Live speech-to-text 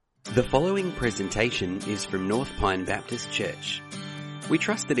The following presentation is from North Pine Baptist Church. We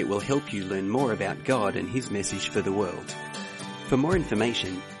trust that it will help you learn more about God and His message for the world. For more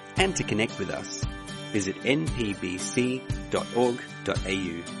information and to connect with us, visit npbc.org.au.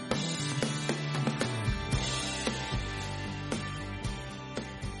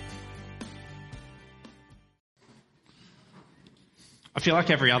 I feel like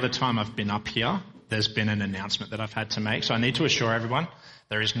every other time I've been up here, there's been an announcement that I've had to make. So I need to assure everyone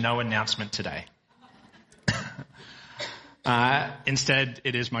there is no announcement today. Instead,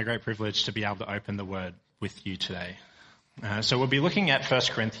 it is my great privilege to be able to open the Word with you today. So we'll be looking at 1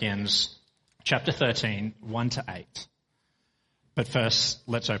 Corinthians chapter 13, 1 to 8. But first,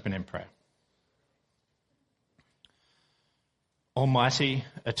 let's open in prayer. Almighty,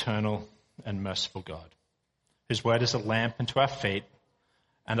 eternal, and merciful God, whose word is a lamp unto our feet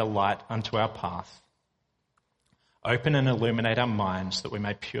and a light unto our path, open and illuminate our minds that we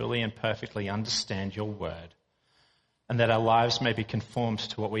may purely and perfectly understand your word, and that our lives may be conformed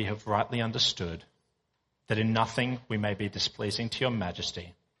to what we have rightly understood, that in nothing we may be displeasing to your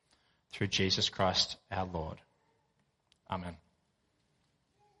majesty, through Jesus Christ our Lord. Amen.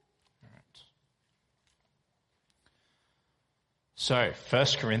 All right. So, 1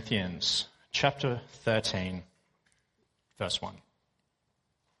 Corinthians chapter 13, verse 1.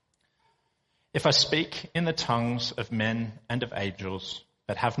 If I speak in the tongues of men and of angels,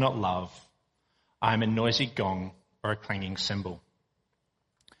 but have not love, I am a noisy gong or a clanging cymbal.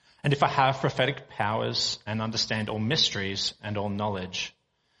 And if I have prophetic powers and understand all mysteries and all knowledge,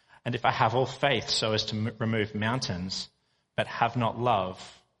 and if I have all faith so as to remove mountains, but have not love,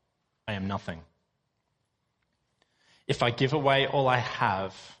 I am nothing. If I give away all I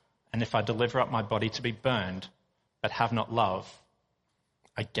have, and if I deliver up my body to be burned, but have not love,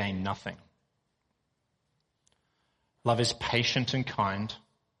 I gain nothing. Love is patient and kind.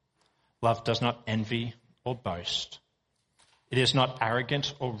 Love does not envy or boast. It is not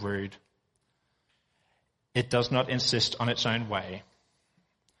arrogant or rude. It does not insist on its own way.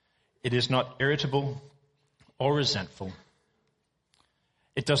 It is not irritable or resentful.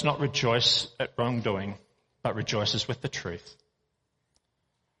 It does not rejoice at wrongdoing, but rejoices with the truth.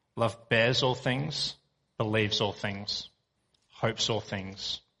 Love bears all things, believes all things, hopes all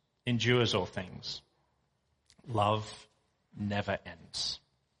things, endures all things. Love never ends.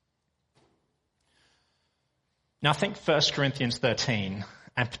 Now I think 1 Corinthians 13,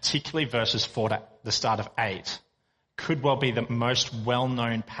 and particularly verses 4 to the start of 8, could well be the most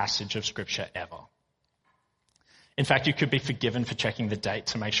well-known passage of Scripture ever. In fact, you could be forgiven for checking the date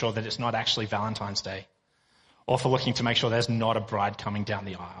to make sure that it's not actually Valentine's Day, or for looking to make sure there's not a bride coming down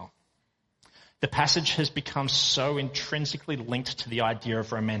the aisle. The passage has become so intrinsically linked to the idea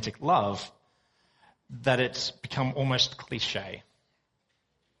of romantic love that it's become almost cliche.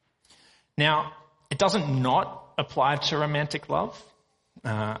 Now, it doesn't not apply to romantic love.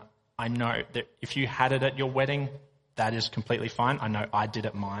 I know that if you had it at your wedding, that is completely fine. I know I did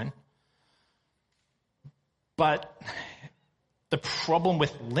at mine. But the problem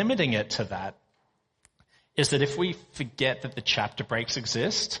with limiting it to that is that if we forget that the chapter breaks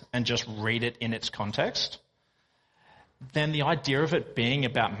exist and just read it in its context, then the idea of it being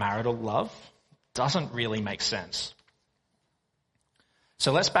about marital love doesn't really make sense.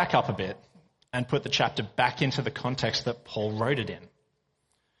 So let's back up a bit and put the chapter back into the context that Paul wrote it in.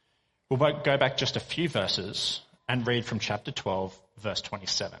 We'll go back just a few verses and read from chapter 12, verse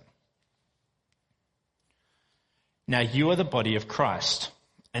 27. Now you are the body of Christ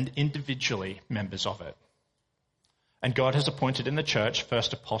and individually members of it. And God has appointed in the church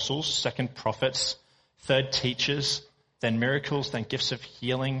first apostles, second prophets, third teachers, then miracles, then gifts of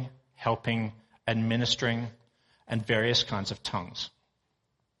healing, helping, administering, and various kinds of tongues.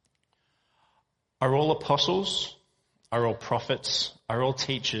 Are all apostles? Are all prophets? Are all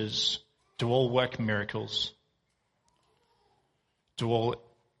teachers? Do all work miracles? Do all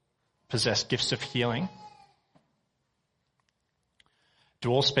possess gifts of healing? Do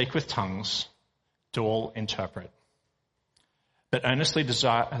all speak with tongues? Do all interpret? But earnestly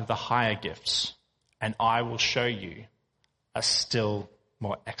desire the higher gifts, and I will show you a still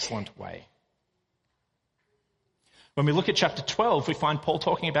more excellent way. When we look at chapter 12, we find Paul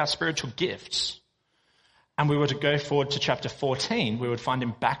talking about spiritual gifts. And we were to go forward to chapter 14, we would find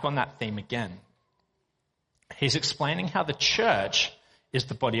him back on that theme again. He's explaining how the church is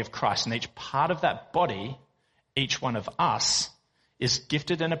the body of Christ, and each part of that body, each one of us, is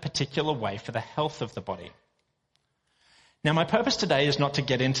gifted in a particular way for the health of the body. Now, my purpose today is not to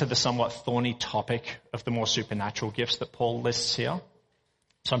get into the somewhat thorny topic of the more supernatural gifts that Paul lists here.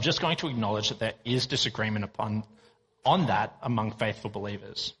 So I'm just going to acknowledge that there is disagreement on that among faithful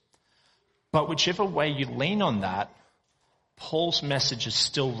believers. But whichever way you lean on that, Paul's message is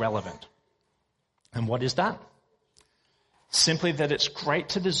still relevant. And what is that? Simply that it's great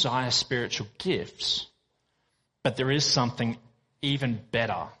to desire spiritual gifts, but there is something even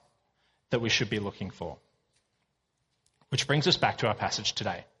better that we should be looking for. Which brings us back to our passage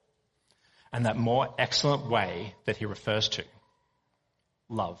today, and that more excellent way that he refers to,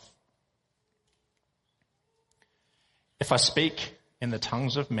 love. If I speak in the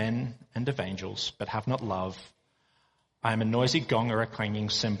tongues of men and of angels, but have not love, I am a noisy gong or a clanging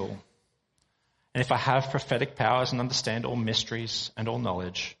cymbal. And if I have prophetic powers and understand all mysteries and all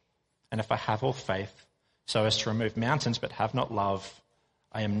knowledge, and if I have all faith so as to remove mountains but have not love,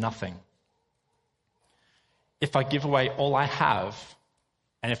 I am nothing. If I give away all I have,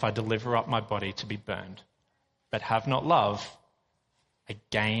 and if I deliver up my body to be burned, but have not love, I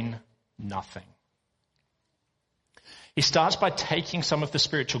gain nothing. He starts by taking some of the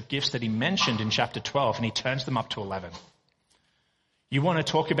spiritual gifts that he mentioned in chapter 12 and he turns them up to 11. You want to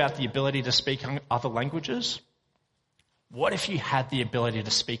talk about the ability to speak other languages? What if you had the ability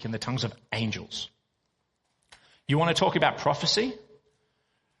to speak in the tongues of angels? You want to talk about prophecy?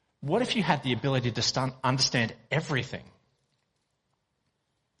 What if you had the ability to understand everything?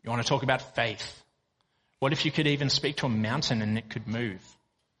 You want to talk about faith? What if you could even speak to a mountain and it could move?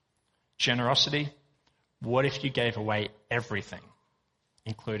 Generosity? What if you gave away everything,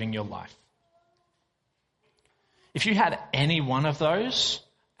 including your life? If you had any one of those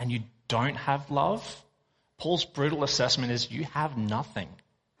and you don't have love, Paul's brutal assessment is you have nothing.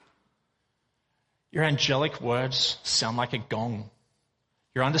 Your angelic words sound like a gong.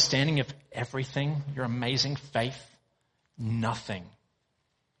 Your understanding of everything, your amazing faith, nothing.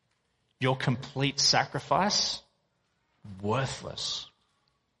 Your complete sacrifice, worthless.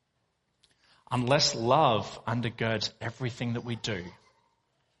 Unless love undergirds everything that we do,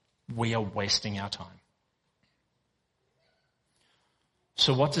 we are wasting our time.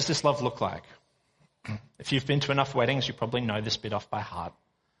 So what does this love look like? If you've been to enough weddings, you probably know this bit off by heart.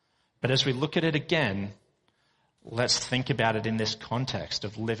 But as we look at it again, let's think about it in this context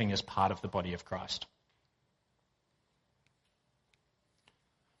of living as part of the body of Christ.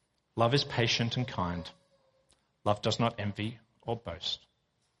 Love is patient and kind. Love does not envy or boast.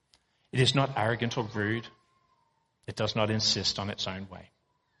 It is not arrogant or rude. It does not insist on its own way.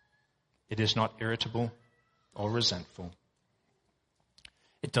 It is not irritable or resentful.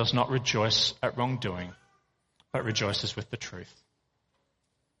 It does not rejoice at wrongdoing, but rejoices with the truth.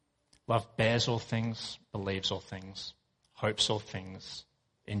 Love bears all things, believes all things, hopes all things,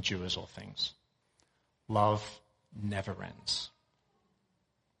 endures all things. Love never ends.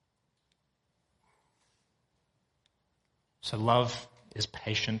 So love is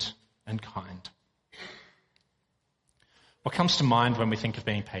patient and kind. What comes to mind when we think of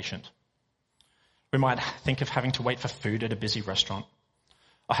being patient? We might think of having to wait for food at a busy restaurant,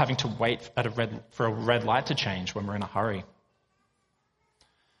 or having to wait for a red light to change when we're in a hurry.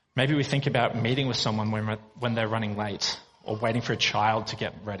 Maybe we think about meeting with someone when they're running late, or waiting for a child to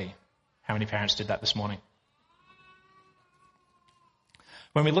get ready. How many parents did that this morning?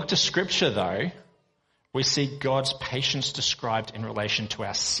 When we look to Scripture, though, we see God's patience described in relation to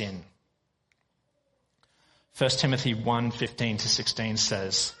our sin. 1 Timothy 1:15-16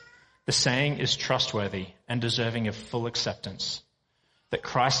 says, "The saying is trustworthy and deserving of full acceptance, that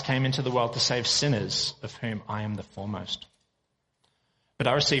Christ came into the world to save sinners, of whom I am the foremost. But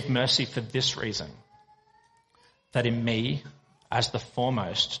I received mercy for this reason, that in me, as the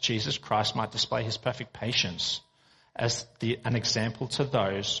foremost, Jesus Christ might display his perfect patience as an example to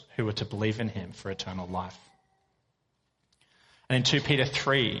those who are to believe in him for eternal life." And in 2 Peter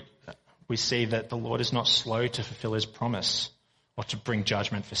 3, we see that the Lord is not slow to fulfill his promise or to bring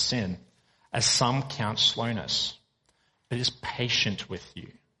judgment for sin, as some count slowness, but is patient with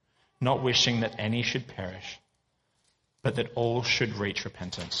you, not wishing that any should perish, but that all should reach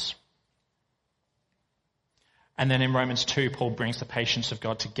repentance. And then in Romans 2, Paul brings the patience of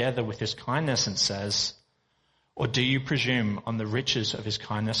God together with his kindness and says, "Or do you presume on the riches of his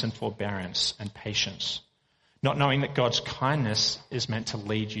kindness and forbearance and patience, not knowing that God's kindness is meant to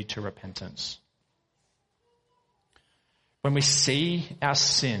lead you to repentance?" When we see our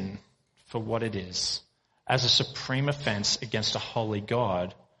sin for what it is, as a supreme offense against a holy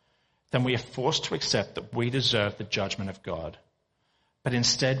God, then we are forced to accept that we deserve the judgment of God. But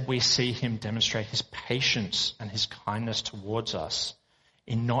instead we see him demonstrate his patience and his kindness towards us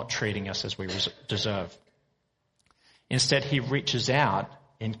in not treating us as we deserve. Instead, he reaches out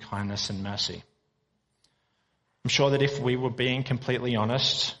in kindness and mercy. I'm sure that if we were being completely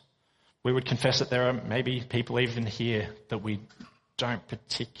honest, we would confess that there are maybe people even here that we don't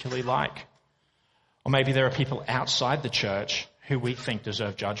particularly like Or maybe there are people outside the church who we think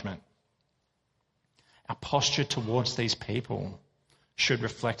deserve judgment. Our posture towards these people should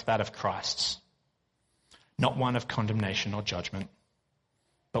reflect that of Christ's, not one of condemnation or judgment,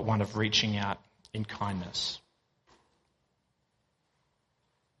 but one of reaching out in kindness.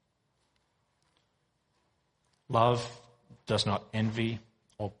 Love does not envy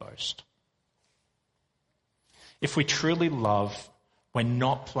or boast. If we truly love, we're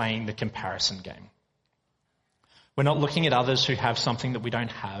not playing the comparison game. We're not looking at others who have something that we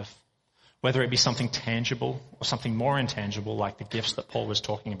don't have, whether it be something tangible or something more intangible like the gifts that Paul was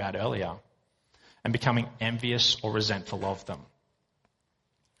talking about earlier, and becoming envious or resentful of them.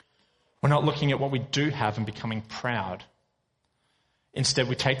 We're not looking at what we do have and becoming proud. Instead,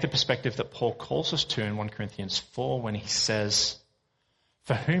 we take the perspective that Paul calls us to in 1 Corinthians 4 when he says,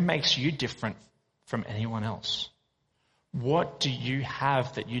 "For who makes you different from anyone else? What do you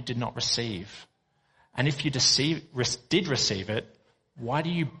have that you did not receive? And if you did receive it, why do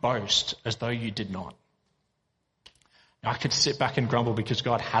you boast as though you did not?" Now, I could sit back and grumble because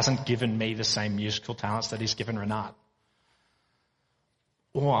God hasn't given me the same musical talents that he's given Renat.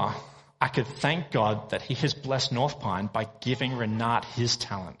 Or I could thank God that he has blessed North Pine by giving Renat his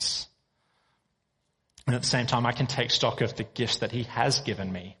talents. And at the same time, I can take stock of the gifts that he has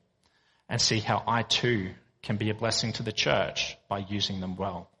given me and see how I too can be a blessing to the church by using them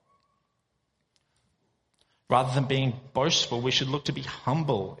well. Rather than being boastful, we should look to be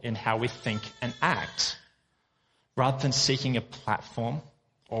humble in how we think and act. Rather than seeking a platform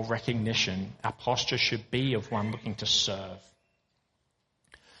or recognition, our posture should be of one looking to serve.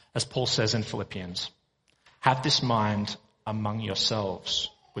 As Paul says in Philippians, "Have this mind among yourselves,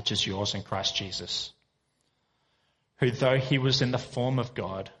 which is yours in Christ Jesus, who though he was in the form of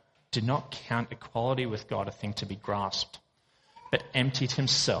God, did not count equality with God a thing to be grasped, but emptied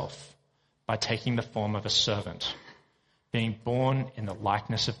himself by taking the form of a servant, being born in the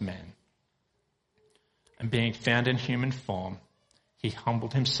likeness of men. And being found in human form, he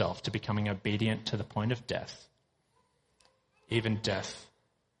humbled himself to becoming obedient to the point of death, even death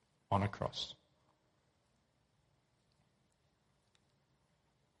on a cross."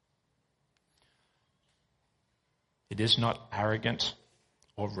 It is not arrogant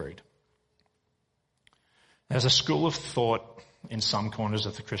or rude. There's a school of thought in some corners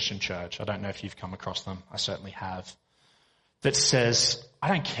of the Christian church, I don't know if you've come across them, I certainly have, that says, I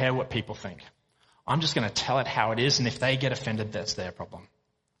don't care what people think. I'm just going to tell it how it is, and if they get offended, that's their problem.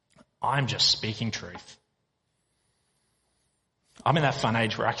 I'm just speaking truth. I'm in that fun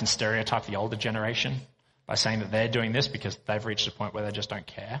age where I can stereotype the older generation by saying that they're doing this because they've reached a point where they just don't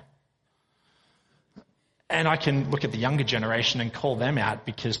care. And I can look at the younger generation and call them out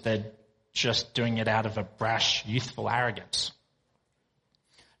because they're just doing it out of a brash, youthful arrogance.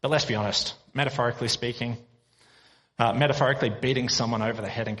 But let's be honest, metaphorically speaking, metaphorically beating someone over the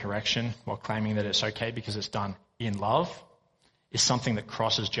head in correction while claiming that it's okay because it's done in love is something that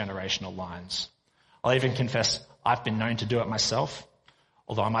crosses generational lines. I'll even confess I've been known to do it myself,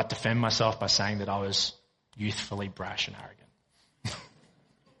 although I might defend myself by saying that I was youthfully brash and arrogant.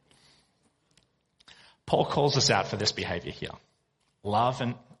 Paul calls us out for this behavior here. Love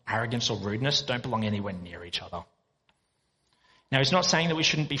and arrogance or rudeness don't belong anywhere near each other. Now, he's not saying that we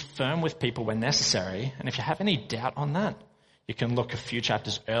shouldn't be firm with people when necessary, and if you have any doubt on that, you can look a few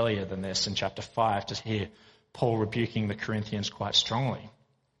chapters earlier than this in chapter 5 to hear Paul rebuking the Corinthians quite strongly.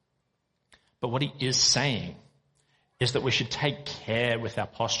 But what he is saying is that we should take care with our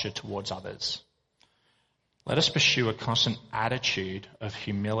posture towards others. Let us pursue a constant attitude of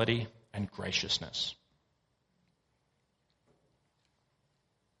humility and graciousness.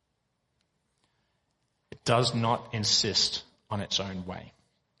 It does not insist on its own way.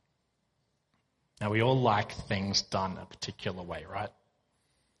 Now, we all like things done a particular way, right?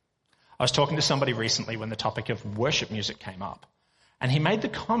 I was talking to somebody recently when the topic of worship music came up, and he made the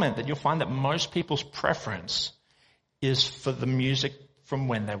comment that you'll find that most people's preference is for the music from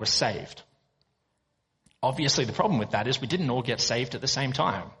when they were saved. Obviously, the problem with that is we didn't all get saved at the same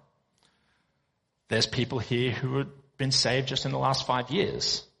time. There's people here who have been saved just in the last 5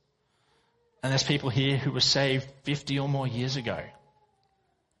 years. And there's people here who were saved 50 or more years ago.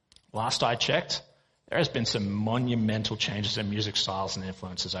 Last I checked, there has been some monumental changes in music styles and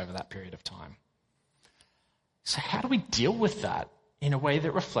influences over that period of time. So how do we deal with that in a way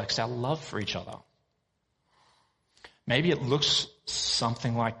that reflects our love for each other? Maybe it looks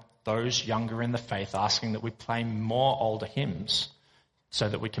something like those younger in the faith asking that we play more older hymns so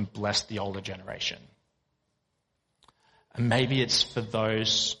that we can bless the older generation. And maybe it's for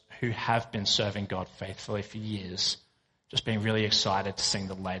those who have been serving God faithfully for years, just being really excited to sing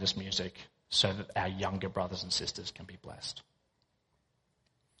the latest music so that our younger brothers and sisters can be blessed.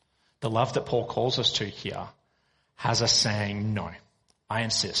 The love that Paul calls us to here has us saying, no, I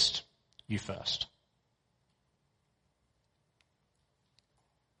insist, you first.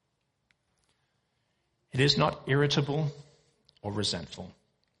 It is not irritable or resentful.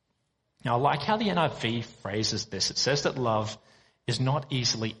 Now, I like how the NIV phrases this. It says that love is not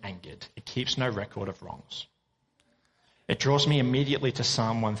easily angered. It keeps no record of wrongs. It draws me immediately to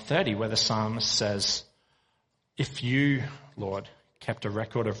Psalm 130, where the psalmist says, if you, Lord, kept a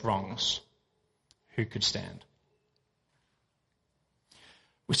record of wrongs, who could stand?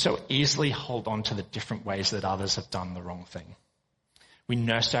 We so easily hold on to the different ways that others have done the wrong thing. We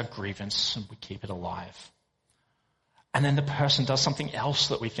nurse our grievance and we keep it alive. And then the person does something else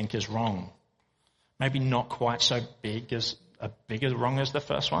that we think is wrong. Maybe not quite so big as a bigger wrong as the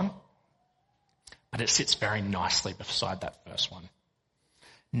first one, but it sits very nicely beside that first one.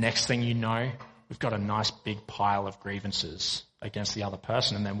 Next thing you know, we've got a nice big pile of grievances against the other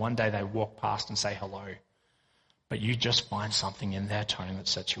person, and then one day they walk past and say hello, but you just find something in their tone that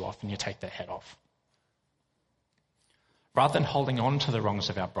sets you off and you take their head off. Rather than holding on to the wrongs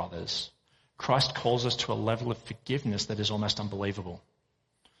of our brothers, Christ calls us to a level of forgiveness that is almost unbelievable.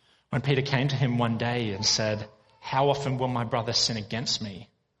 When Peter came to him one day and said, how often will my brother sin against me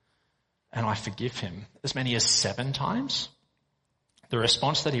and I forgive him? As many as 7 times? The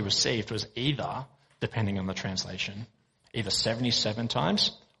response that he received was either, depending on the translation, either 77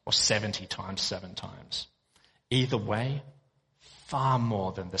 times or 70 times 7 times. Either way, far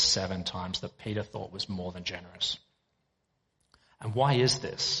more than the 7 times that Peter thought was more than generous. And why is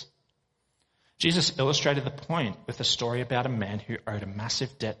this? Jesus illustrated the point with a story about a man who owed a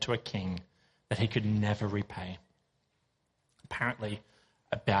massive debt to a king that he could never repay. Apparently,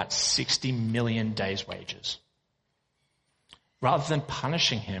 about 60 million days' wages. Rather than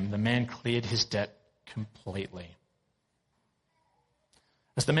punishing him, the man cleared his debt completely.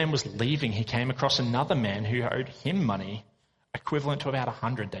 As the man was leaving, he came across another man who owed him money equivalent to about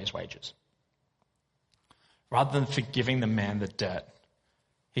 100 days' wages. Rather than forgiving the man the debt,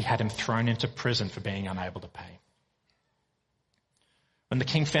 he had him thrown into prison for being unable to pay. When the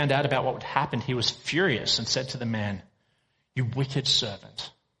king found out about what would happen, he was furious and said to the man, you wicked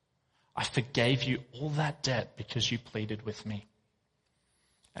servant, I forgave you all that debt because you pleaded with me.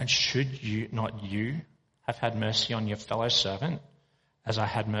 And should you have had mercy on your fellow servant as I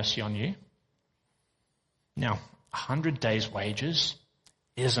had mercy on you? Now, 100 days' wages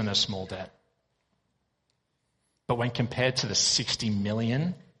isn't a small debt. But when compared to the 60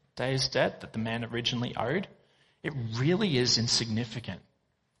 million days debt that the man originally owed, it really is insignificant.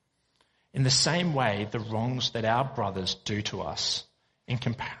 In the same way, the wrongs that our brothers do to us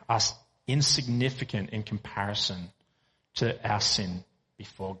are insignificant in comparison to our sin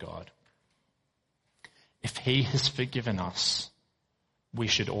before God. If he has forgiven us, we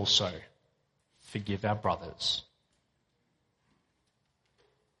should also forgive our brothers.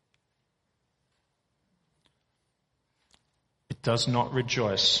 It does not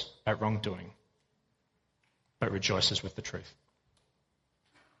rejoice at wrongdoing, but rejoices with the truth.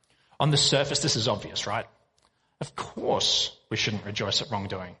 On the surface, this is obvious, right? Of course we shouldn't rejoice at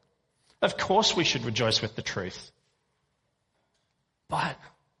wrongdoing. Of course we should rejoice with the truth. But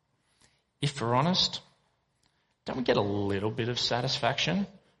if we're honest, don't we get a little bit of satisfaction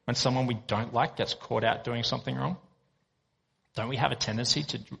when someone we don't like gets caught out doing something wrong? Don't we have a tendency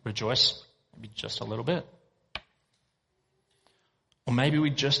to rejoice maybe just a little bit? Or maybe we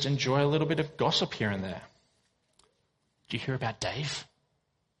just enjoy a little bit of gossip here and there. Do you hear about Dave?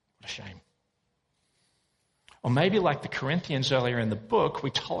 What a shame. Or maybe like the Corinthians earlier in the book, we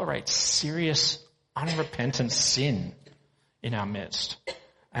tolerate serious, unrepentant sin in our midst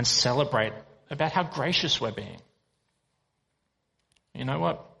and celebrate about how gracious we're being. You know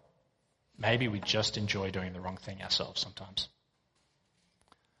what? Maybe we just enjoy doing the wrong thing ourselves sometimes.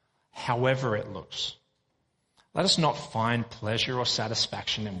 However it looks, let us not find pleasure or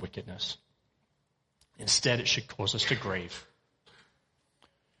satisfaction in wickedness. Instead, it should cause us to grieve.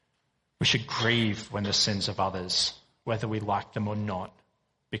 We should grieve when the sins of others, whether we like them or not,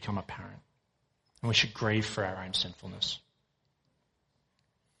 become apparent. And we should grieve for our own sinfulness.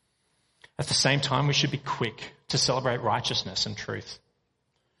 At the same time, we should be quick to celebrate righteousness and truth.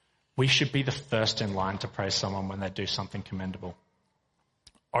 We should be the first in line to praise someone when they do something commendable.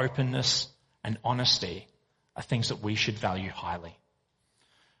 Openness and honesty are things that we should value highly.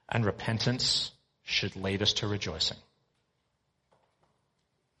 And repentance should lead us to rejoicing.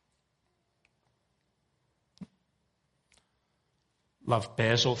 Love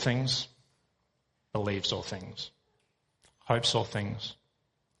bears all things, believes all things, hopes all things,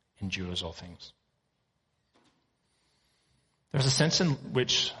 endures all things. There's a sense in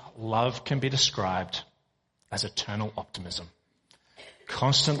which love can be described as eternal optimism,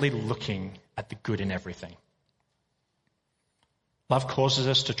 constantly looking at the good in everything. Love causes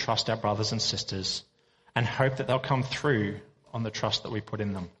us to trust our brothers and sisters and hope that they'll come through on the trust that we put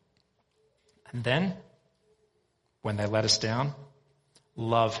in them. And then, when they let us down,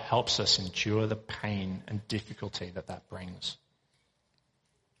 love helps us endure the pain and difficulty that brings.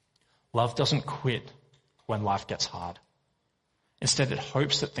 Love doesn't quit when life gets hard. Instead, it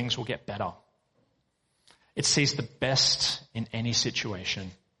hopes that things will get better. It sees the best in any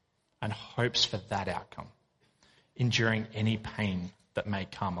situation and hopes for that outcome, enduring any pain that may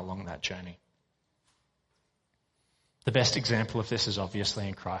come along that journey. The best example of this is obviously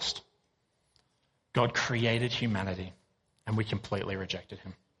in Christ. God created humanity and we completely rejected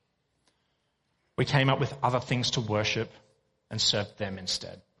him. We came up with other things to worship and served them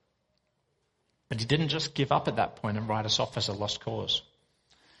instead. But he didn't just give up at that point and write us off as a lost cause.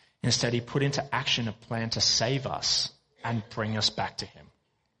 Instead, he put into action a plan to save us and bring us back to him.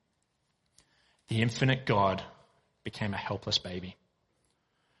 The infinite God became a helpless baby,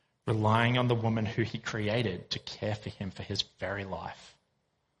 relying on the woman who he created to care for him for his very life.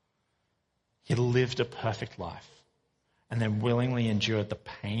 He lived a perfect life and then willingly endured the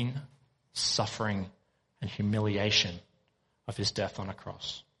pain, suffering, and humiliation of his death on a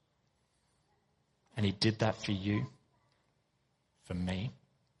cross. And he did that for you, for me,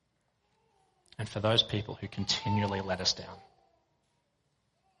 and for those people who continually let us down.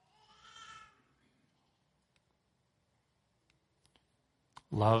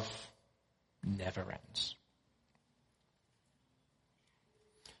 Love never ends.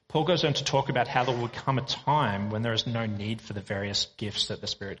 Paul goes on to talk about how there will come a time when there is no need for the various gifts that the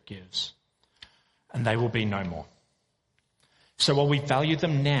Spirit gives, and they will be no more. So while we value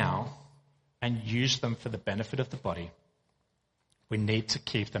them now and use them for the benefit of the body, we need to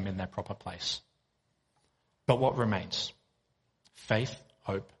keep them in their proper place. But what remains? Faith,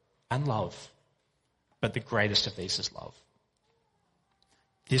 hope, and love. But the greatest of these is love.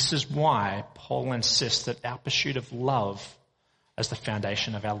 This is why Paul insists that our pursuit of love as the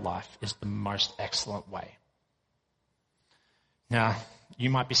foundation of our life is the most excellent way. Now, you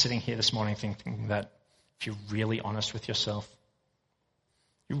might be sitting here this morning thinking that if you're really honest with yourself,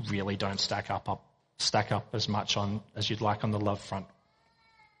 you really don't stack up as much as you'd like on the love front.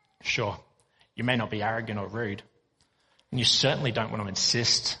 Sure, you may not be arrogant or rude, and you certainly don't want to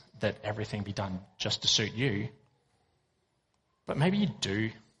insist that everything be done just to suit you, but maybe you do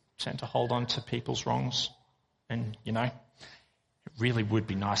tend to hold on to people's wrongs, and, it really would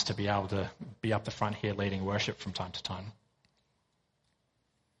be nice to be able to be up the front here leading worship from time to time.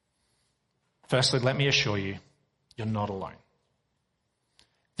 Firstly, let me assure you, you're not alone.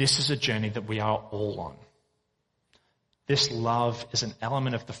 This is a journey that we are all on. This love is an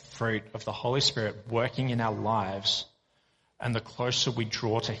element of the fruit of the Holy Spirit working in our lives, and the closer we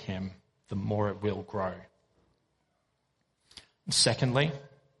draw to him, the more it will grow. And secondly,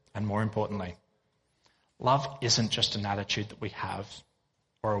 and more importantly, love isn't just an attitude that we have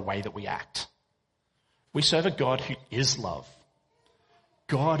or a way that we act. We serve a God who is love.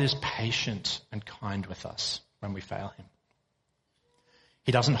 God is patient and kind with us when we fail him.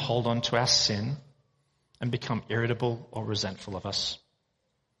 He doesn't hold on to our sin and become irritable or resentful of us.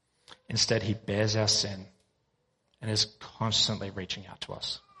 Instead, he bears our sin and is constantly reaching out to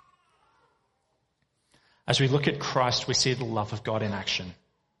us. As we look at Christ, we see the love of God in action.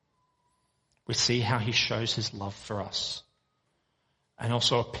 We see how he shows his love for us, and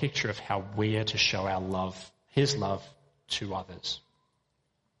also a picture of how we are to show our love, his love, to others.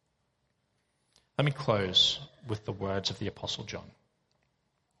 Let me close with the words of the Apostle John.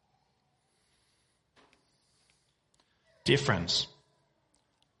 Dear friends,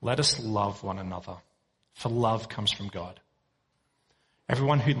 let us love one another, for love comes from God.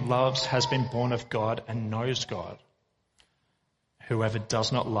 Everyone who loves has been born of God and knows God. Whoever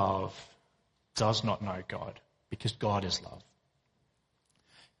does not love does not know God, because God is love.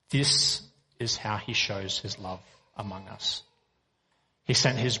 This is how he shows his love among us. He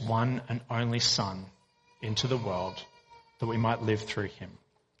sent his one and only Son into the world that we might live through him.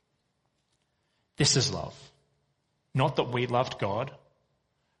 This is love. Not that we loved God,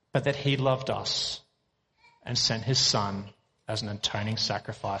 but that he loved us and sent his Son as an atoning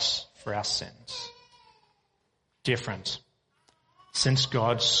sacrifice for our sins. Dear friends, since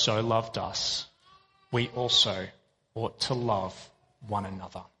God so loved us, we also ought to love one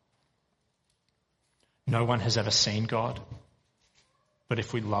another. No one has ever seen God, but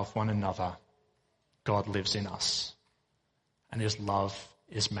if we love one another, God lives in us, and his love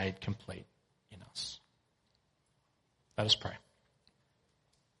is made complete in us. Let us pray.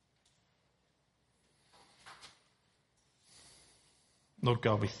 Lord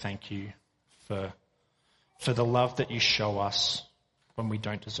God, we thank you for the love that you show us when we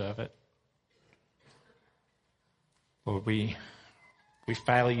don't deserve it. Lord, we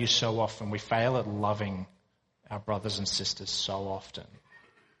fail you so often. We fail at loving our brothers and sisters so often.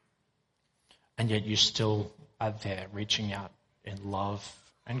 And yet you still are there reaching out in love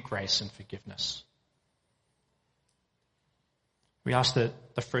and grace and forgiveness. We ask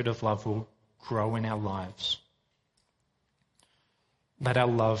that the fruit of love will grow in our lives. Let our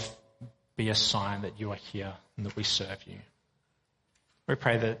love be a sign that you are here and that we serve you. We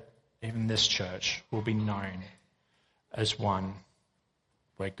pray that even this church will be known as one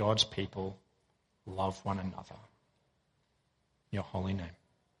where God's people love one another. In your holy name,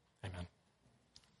 amen.